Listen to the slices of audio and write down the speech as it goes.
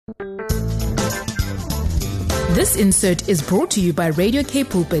This insert is brought to you by Radio K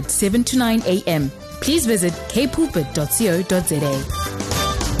Pulpit 7 to 9 a.m. Please visit kpulpit.co.za.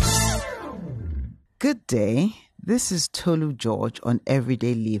 Good day. This is Tolu George on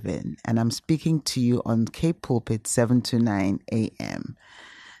Everyday Living, and I'm speaking to you on K Pulpit 7 to 9 a.m.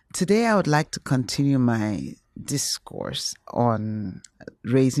 Today, I would like to continue my discourse on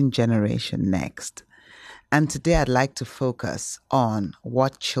raising generation next. And today, I'd like to focus on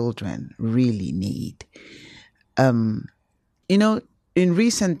what children really need. In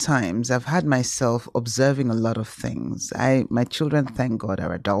recent times, I've had myself observing a lot of things. My children, thank God,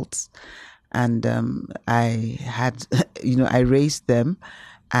 are adults. And I raised them,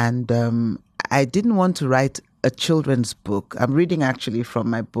 and I didn't want to write a children's book. I'm reading actually from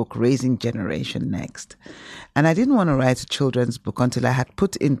my book, Raising Generation Next. And I didn't want to write a children's book until I had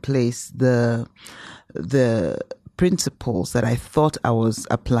put in place the principles that I thought I was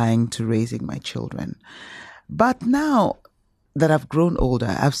applying to raising my children. But now that I've grown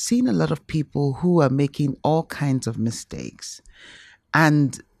older, I've seen a lot of people who are making all kinds of mistakes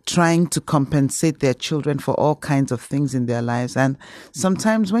and trying to compensate their children for all kinds of things in their lives. And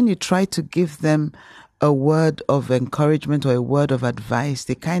sometimes when you try to give them a word of encouragement or a word of advice,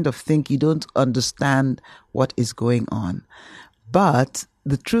 they kind of think you don't understand what is going on. But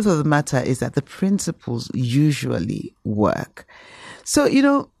the truth of the matter is that the principles usually work. So,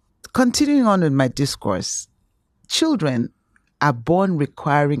 continuing on with my discourse, children are born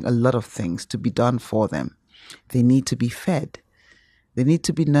requiring a lot of things to be done for them. They need to be fed. They need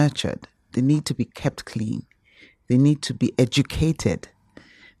to be nurtured. They need to be kept clean. They need to be educated.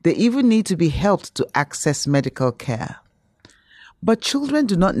 They even need to be helped to access medical care. But children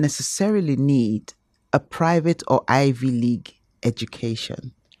do not necessarily need a private or Ivy League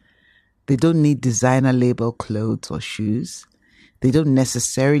education. They don't need designer label clothes or shoes. They don't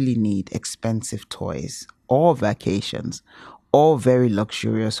necessarily need expensive toys or vacations or very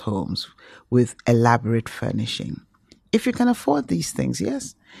luxurious homes with elaborate furnishing. If you can afford these things,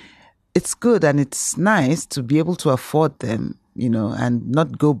 yes, it's good and it's nice to be able to afford them, and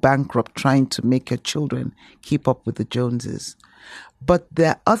not go bankrupt trying to make your children keep up with the Joneses. But there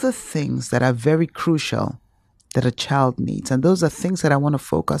are other things that are very crucial that a child needs. And those are things that I want to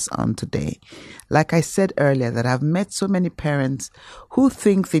focus on today. Like I said earlier, that I've met so many parents who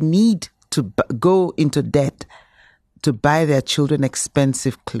think they need to go into debt to buy their children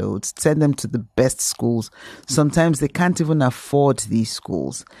expensive clothes, send them to the best schools. Sometimes they can't even afford these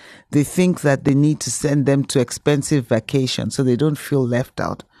schools. They think that they need to send them to expensive vacations so they don't feel left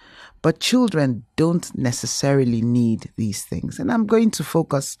out. But children don't necessarily need these things. And I'm going to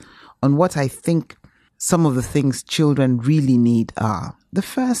focus on what I think some of the things children really need are. The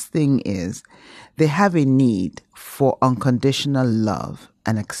first thing is they have a need for unconditional love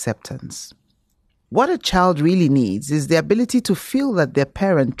and acceptance. What a child really needs is the ability to feel that their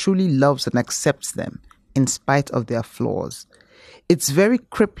parent truly loves and accepts them in spite of their flaws. It's very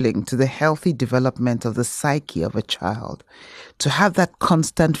crippling to the healthy development of the psyche of a child to have that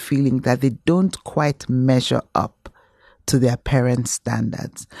constant feeling that they don't quite measure up to their parents'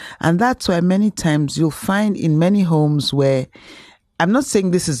 standards. And that's why many times you'll find in many homes where, I'm not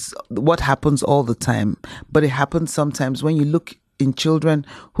saying this is what happens all the time, but it happens sometimes when you look in children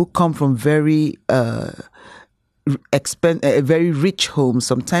who come from very very rich homes.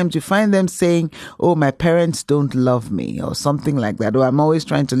 Sometimes you find them saying, "Oh, my parents don't love me," or something like that. Or, "I'm always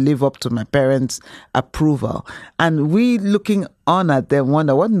trying to live up to my parents' approval." And we looking on at them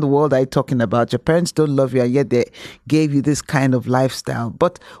wonder, what in the world are you talking about? Your parents don't love you, and yet they gave you this kind of lifestyle.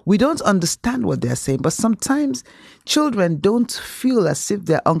 But we don't understand what they're saying. But sometimes children don't feel as if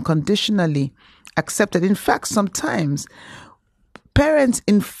they're unconditionally accepted. In fact, sometimes parents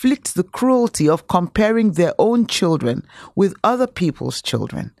inflict the cruelty of comparing their own children with other people's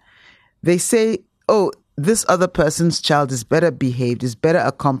children. They say, "Oh, this other person's child is better behaved, is better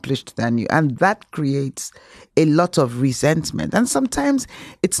accomplished than you." And that creates a lot of resentment. And sometimes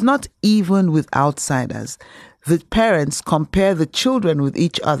it's not even with outsiders. The parents compare the children with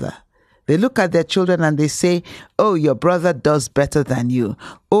each other. They look at their children and they say, "Oh, your brother does better than you.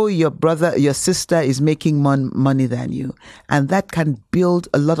 Oh, your sister is making money than you." And that can build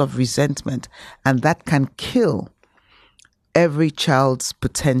a lot of resentment, and that can kill every child's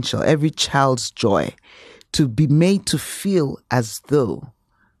potential, every child's joy, to be made to feel as though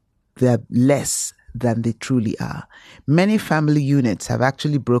they're less than they truly are. Many family units have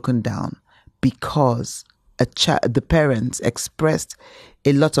actually broken down because the parents expressed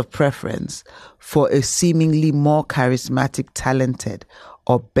a lot of preference for a seemingly more charismatic, talented,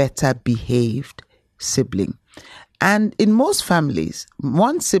 or better behaved sibling. And in most families,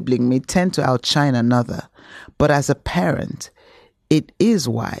 one sibling may tend to outshine another. But as a parent, it is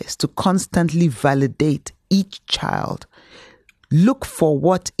wise to constantly validate each child. Look for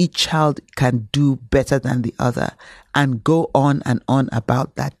what each child can do better than the other and go on and on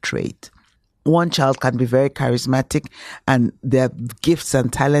about that trait. One child can be very charismatic and their gifts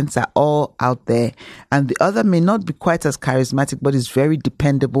and talents are all out there. And the other may not be quite as charismatic, but is very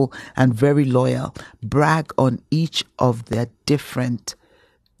dependable and very loyal. Brag on each of their different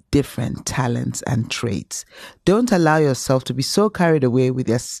talents and traits. Don't allow yourself to be so carried away with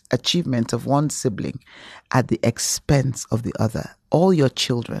the achievement of one sibling at the expense of the other. All your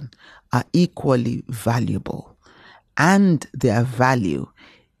children are equally valuable, and their value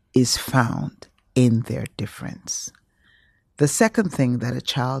is found in their difference. The second thing that a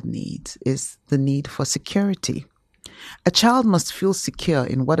child needs is the need for security. A child must feel secure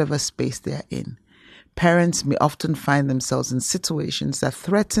in whatever space they are in. Parents may often find themselves in situations that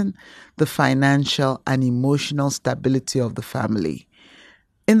threaten the financial and emotional stability of the family.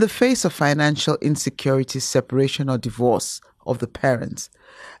 In the face of financial insecurity, separation or divorce of the parents,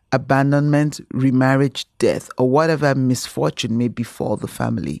 abandonment, remarriage, death, or whatever misfortune may befall the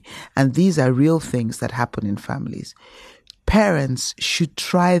family, and these are real things that happen in families, parents should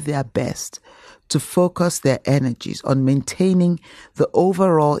try their best to focus their energies on maintaining the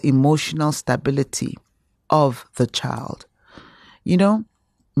overall emotional stability of the child. You know,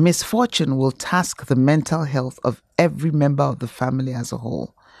 misfortune will task the mental health of every member of the family as a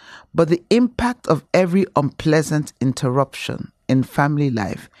whole, but the impact of every unpleasant interruption in family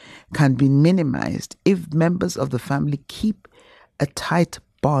life can be minimized if members of the family keep a tight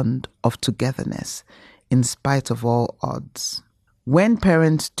bond of togetherness in spite of all odds. When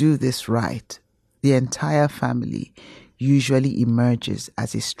parents do this right, the entire family usually emerges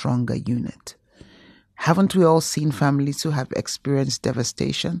as a stronger unit. Haven't we all seen families who have experienced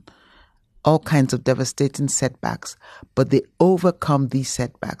devastation? All kinds of devastating setbacks, but they overcome these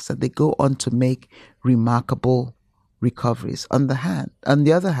setbacks and they go on to make remarkable recoveries. On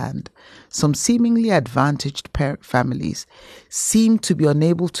the other hand, some seemingly advantaged families seem to be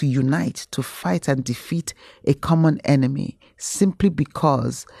unable to unite to fight and defeat a common enemy simply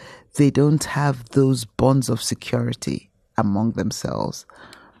because they don't have those bonds of security among themselves.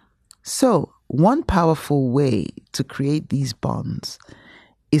 So, one powerful way to create these bonds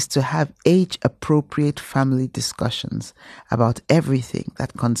is to have age-appropriate family discussions about everything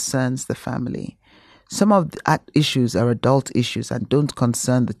that concerns the family. Some of the issues are adult issues and don't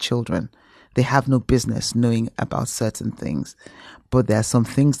concern the children. They have no business knowing about certain things, but there are some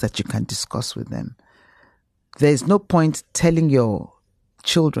things that you can discuss with them. There is no point telling your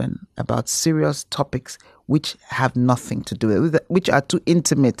children about serious topics which have nothing to do with it, which are too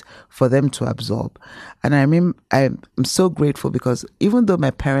intimate for them to absorb. And I'm so grateful because even though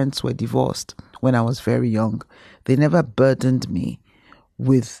my parents were divorced when I was very young, they never burdened me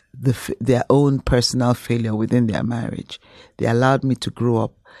with their own personal failure within their marriage. They allowed me to grow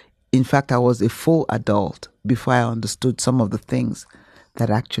up. In fact, I was a full adult before I understood some of the things that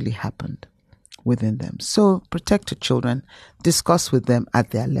actually happened within them. So protect your children, discuss with them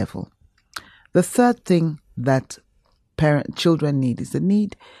at their level. The third thing that children need is the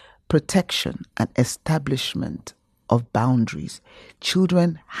need protection and establishment of boundaries.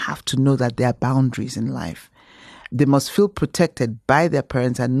 Children have to know that there are boundaries in life. They must feel protected by their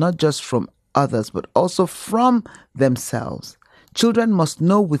parents and not just from others, but also from themselves. Children must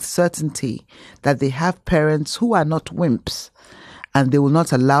know with certainty that they have parents who are not wimps and they will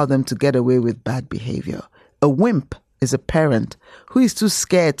not allow them to get away with bad behavior. A wimp is a parent who is too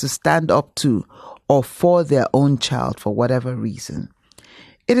scared to stand up to or for their own child for whatever reason.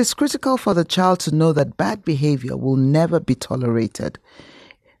 It is critical for the child to know that bad behavior will never be tolerated.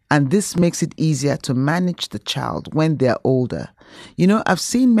 And this makes it easier to manage the child when they're older. You know, I've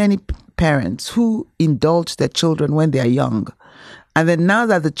seen many parents who indulge their children when they're young. And then now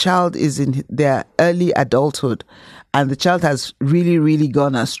that the child is in their early adulthood and the child has really, really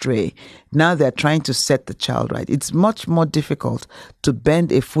gone astray, now they're trying to set the child right. It's much more difficult to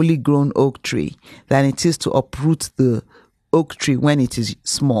bend a fully grown oak tree than it is to uproot the oak tree when it is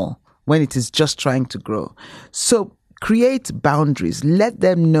small, when it is just trying to grow. So create boundaries. Let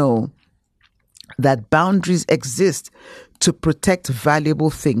them know that boundaries exist to protect valuable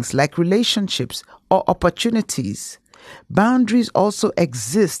things like relationships or opportunities. Boundaries also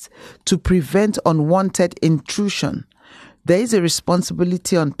exist to prevent unwanted intrusion. There is a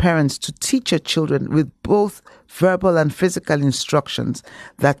responsibility on parents to teach your children with both verbal and physical instructions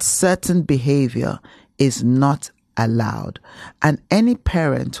that certain behavior is not allowed. And any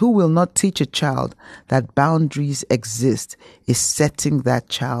parent who will not teach a child that boundaries exist is setting that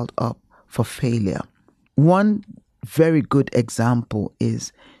child up for failure. One very good example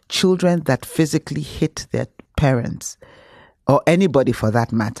is children that physically hit their parents, or anybody for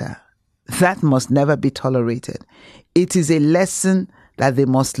that matter. That must never be tolerated. It is a lesson that they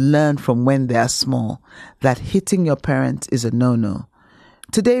must learn from when they are small, that hitting your parents is a no-no.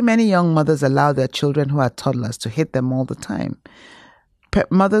 Today, many young mothers allow their children who are toddlers to hit them all the time.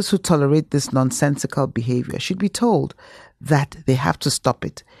 Mothers who tolerate this nonsensical behavior should be told that they have to stop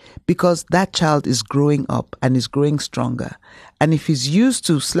it, because that child is growing up and is growing stronger. And if he's used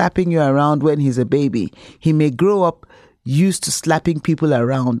to slapping you around when he's a baby, he may grow up used to slapping people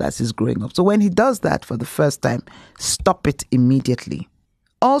around as he's growing up. So when he does that for the first time, stop it immediately.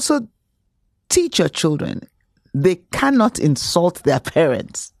 Also, teach your children they cannot insult their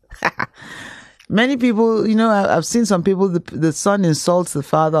parents. Many people, I've seen some people, the son insults the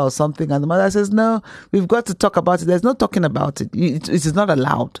father or something, and the mother says, no, we've got to talk about it. There's no talking about it. It is not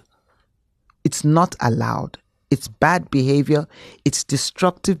allowed. It's not allowed. It's bad behavior. It's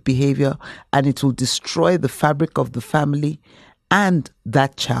destructive behavior, and it will destroy the fabric of the family and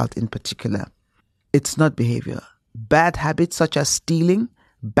that child in particular. It's not behavior. Bad habits such as stealing,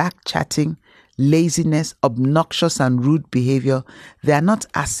 back-chatting, laziness, obnoxious and rude behavior, they are not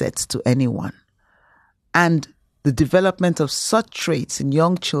assets to anyone. And the development of such traits in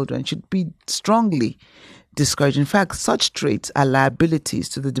young children should be strongly discouraged. In fact, such traits are liabilities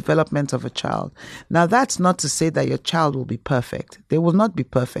to the development of a child. Now, that's not to say that your child will be perfect. They will not be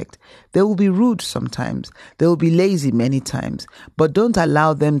perfect. They will be rude sometimes. They will be lazy many times. But don't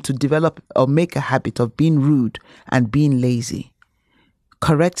allow them to develop or make a habit of being rude and being lazy.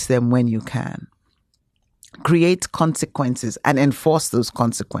 Correct them when you can. Create consequences and enforce those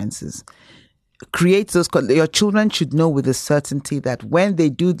consequences. Your children should know with a certainty that when they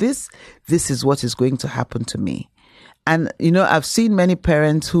do this, this is what is going to happen to me. And, I've seen many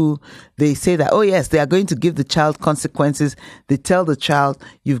parents who they say that, oh yes, they are going to give the child consequences. They tell the child,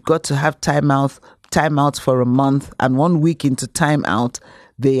 you've got to have timeouts for a month, and 1 week into timeout,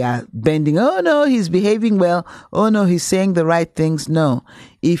 they are bending. Oh no, he's behaving well. Oh no, he's saying the right things. No.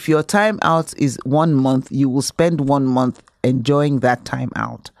 If your time out is 1 month, you will spend 1 month enjoying that time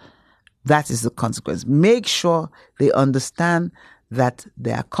out. That is the consequence. Make sure they understand that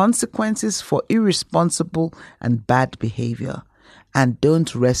there are consequences for irresponsible and bad behavior, and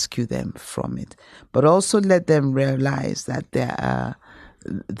don't rescue them from it. But also let them realize that there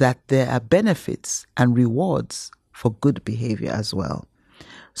are benefits and rewards for good behavior as well.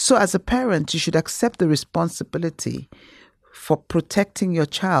 So as a parent, you should accept the responsibility for protecting your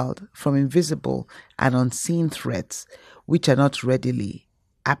child from invisible and unseen threats which are not readily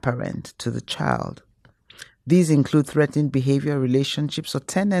apparent to the child. These include threatening behavior, relationships, or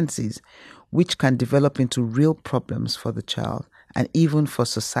tendencies which can develop into real problems for the child and even for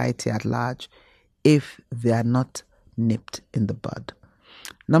society at large if they are not nipped in the bud.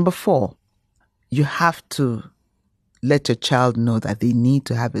 Number 4, you have to let your child know that they need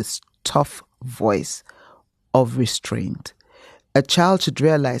to have a tough voice of restraint. A child should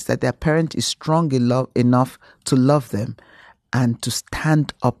realize that their parent is strong enough to love them and to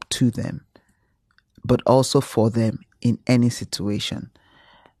stand up to them, but also for them in any situation.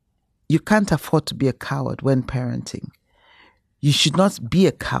 You can't afford to be a coward when parenting. You should not be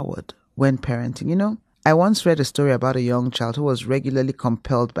a coward when parenting. I once read a story about a young child who was regularly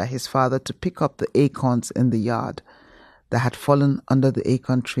compelled by his father to pick up the acorns in the yard that had fallen under the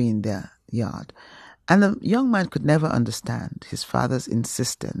acorn tree in their yard. And the young man could never understand his father's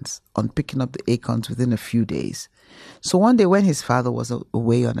insistence on picking up the acorns within a few days. So one day when his father was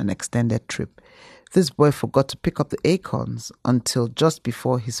away on an extended trip, this boy forgot to pick up the acorns until just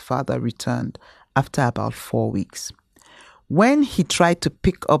before his father returned after about 4 weeks. When he tried to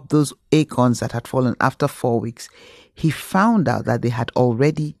pick up those acorns that had fallen after 4 weeks, he found out that they had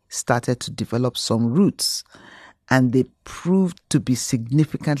already started to develop some roots, and they proved to be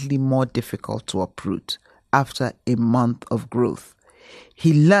significantly more difficult to uproot after a month of growth.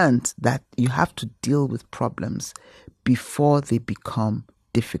 He learned that you have to deal with problems before they become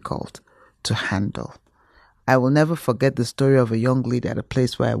difficult to handle. I will never forget the story of a young lady at a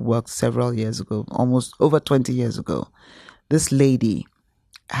place where I worked several years ago, almost over 20 years ago. This lady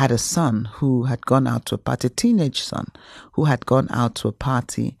had a son who had gone out to a party, a teenage son who had gone out to a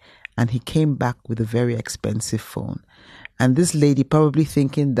party, and he came back with a very expensive phone. And this lady, probably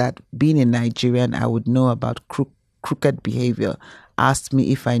thinking that being a Nigerian, I would know about crooked behavior, asked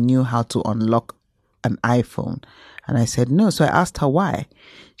me if I knew how to unlock an iPhone. And I said no. So I asked her why.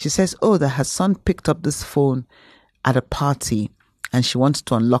 She says, that her son picked up this phone at a party and she wants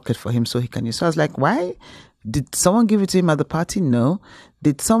to unlock it for him so he can use. So I was like, why? Did someone give it to him at the party? No.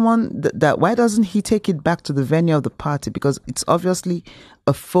 Did someone why doesn't he take it back to the venue of the party? Because it's obviously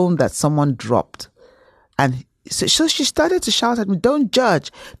a phone that someone dropped. And so she started to shout at me, don't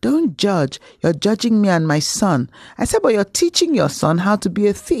judge. You're judging me and my son. I said, but you're teaching your son how to be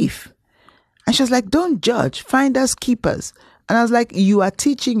a thief. And she was like, don't judge, finders keepers. And I was like, you are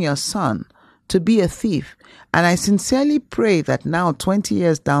teaching your son to be a thief. And I sincerely pray that now, 20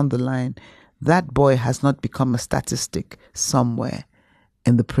 years down the line, that boy has not become a statistic somewhere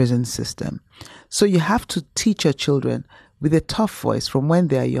in the prison system. So you have to teach your children with a tough voice from when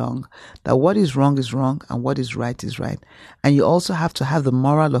they are young that what is wrong and what is right is right. And you also have to have the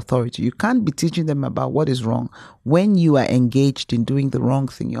moral authority. You can't be teaching them about what is wrong when you are engaged in doing the wrong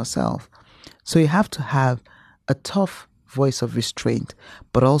thing yourself. So you have to have a tough voice of restraint,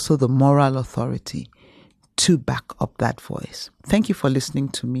 but also the moral authority to back up that voice. Thank you for listening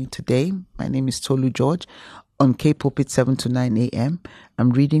to me today. My name is Tolu George on K-Pulpit 7 to 9 a.m.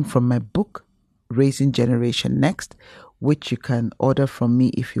 I'm reading from my book, Raising Generation Next, which you can order from me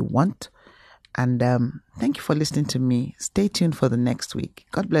if you want. And thank you for listening to me. Stay tuned for the next week.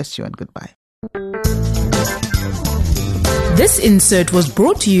 God bless you and goodbye. This insert was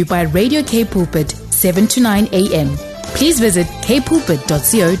brought to you by Radio K-Pulpit 7 to 9 a.m. Please visit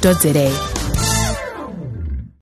kpulpit.co.za.